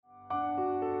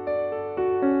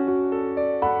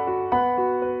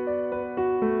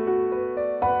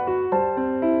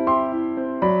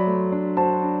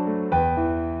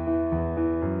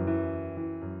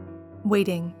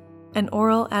Waiting, an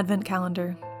Oral Advent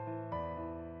Calendar,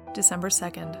 December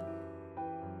 2nd.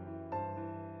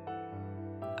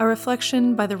 A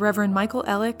reflection by the Reverend Michael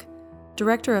Ellick,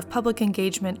 Director of Public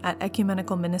Engagement at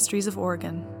Ecumenical Ministries of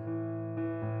Oregon.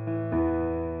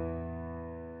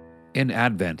 In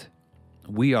Advent,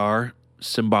 we are,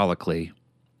 symbolically,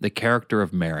 the character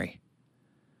of Mary.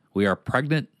 We are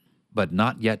pregnant, but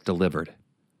not yet delivered.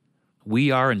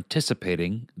 We are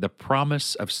anticipating the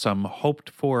promise of some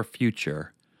hoped-for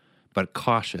future, but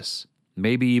cautious,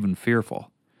 maybe even fearful,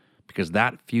 because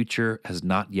that future has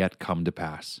not yet come to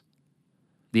pass.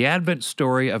 The Advent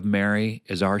story of Mary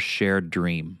is our shared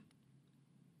dream.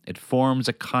 It forms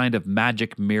a kind of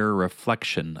magic mirror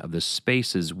reflection of the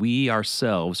spaces we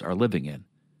ourselves are living in,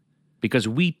 because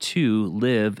we too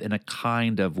live in a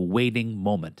kind of waiting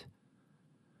moment.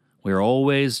 We are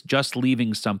always just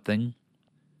leaving something,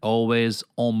 always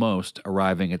almost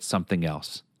arriving at something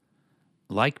else.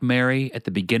 Like Mary at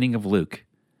the beginning of Luke,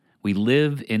 we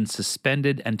live in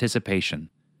suspended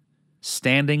anticipation,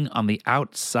 standing on the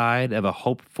outside of a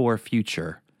hoped-for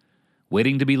future,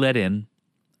 waiting to be let in,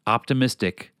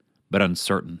 optimistic but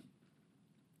uncertain.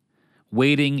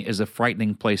 Waiting is a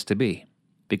frightening place to be,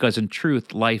 because in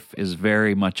truth, life is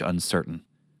very much uncertain.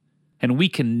 And we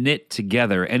can knit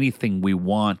together anything we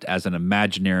want as an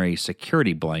imaginary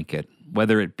security blanket,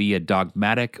 whether it be a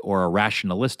dogmatic or a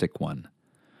rationalistic one.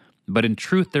 But in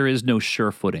truth, there is no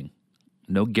sure footing,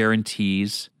 no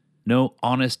guarantees, no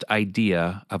honest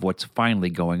idea of what's finally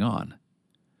going on.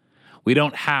 We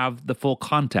don't have the full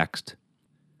context.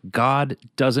 God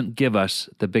doesn't give us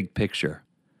the big picture.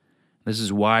 This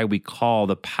is why we call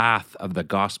the path of the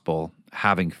gospel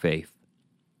having faith.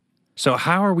 So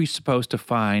how are we supposed to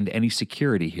find any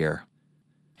security here,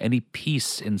 any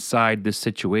peace inside this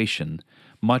situation,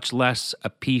 much less a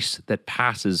peace that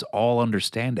passes all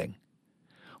understanding?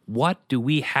 What do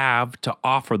we have to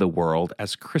offer the world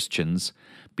as Christians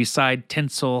beside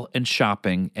tinsel and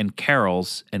shopping and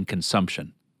carols and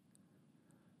consumption?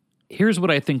 Here's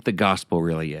what I think the gospel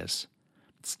really is.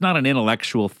 It's not an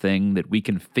intellectual thing that we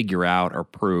can figure out or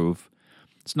prove.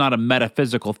 It's not a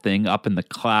metaphysical thing up in the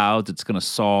clouds that's going to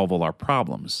solve all our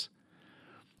problems.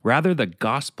 Rather, the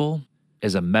gospel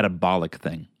is a metabolic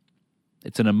thing.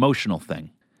 It's an emotional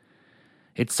thing.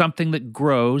 It's something that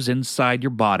grows inside your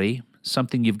body,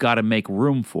 something you've got to make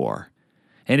room for.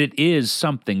 And it is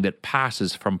something that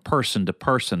passes from person to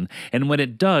person. And when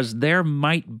it does, there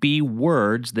might be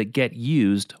words that get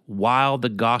used while the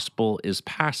gospel is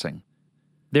passing.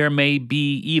 There may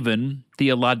be even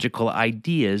theological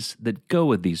ideas that go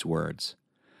with these words.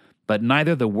 But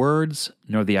neither the words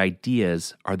nor the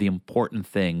ideas are the important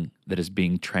thing that is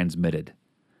being transmitted.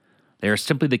 They are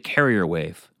simply the carrier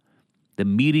wave, the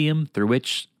medium through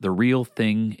which the real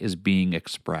thing is being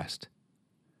expressed.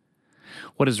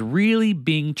 What is really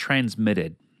being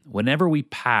transmitted whenever we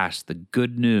pass the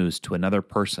good news to another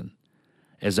person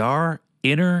is our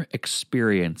inner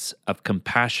experience of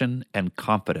compassion and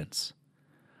confidence,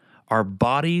 our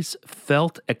body's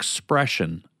felt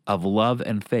expression of love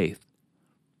and faith.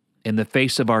 In the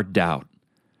face of our doubt,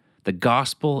 the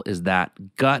gospel is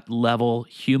that gut-level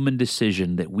human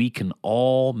decision that we can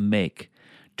all make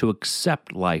to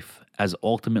accept life as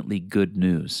ultimately good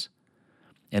news.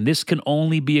 And this can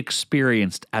only be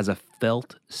experienced as a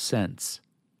felt sense.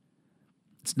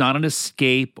 It's not an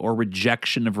escape or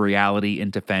rejection of reality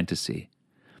into fantasy.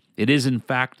 It is, in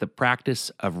fact, the practice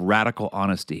of radical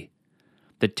honesty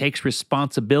that takes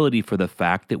responsibility for the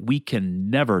fact that we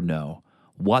can never know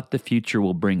what the future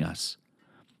will bring us,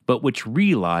 but which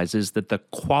realizes that the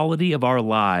quality of our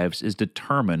lives is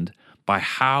determined by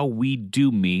how we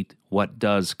do meet what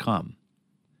does come.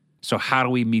 So how do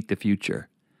we meet the future?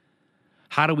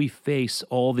 How do we face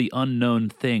all the unknown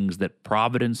things that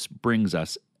providence brings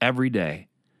us every day?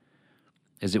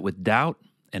 Is it with doubt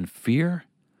and fear,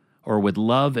 or with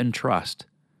love and trust?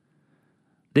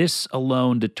 This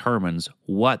alone determines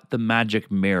what the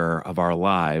magic mirror of our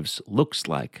lives looks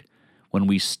like when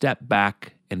we step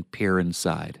back and peer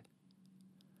inside.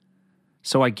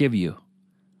 So I give you,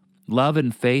 love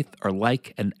and faith are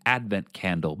like an Advent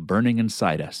candle burning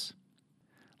inside us.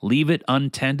 Leave it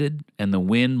untended and the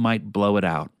wind might blow it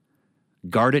out.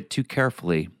 Guard it too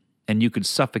carefully and you could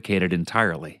suffocate it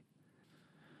entirely.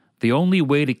 The only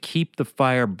way to keep the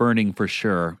fire burning for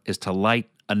sure is to light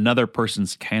another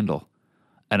person's candle,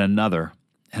 and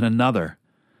another,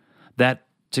 that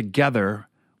together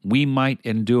we might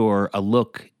endure a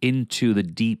look into the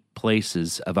deep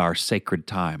places of our sacred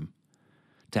time,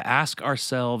 to ask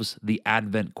ourselves the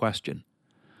Advent question: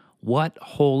 what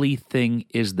holy thing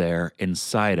is there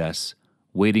inside us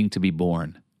waiting to be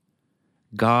born?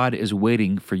 God is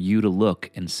waiting for you to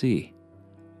look and see.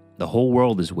 The whole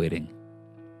world is waiting.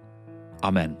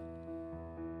 Amen.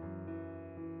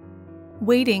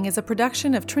 Waiting is a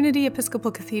production of Trinity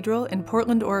Episcopal Cathedral in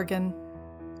Portland, Oregon.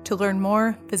 To learn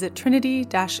more, visit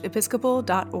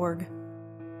trinity-episcopal.org.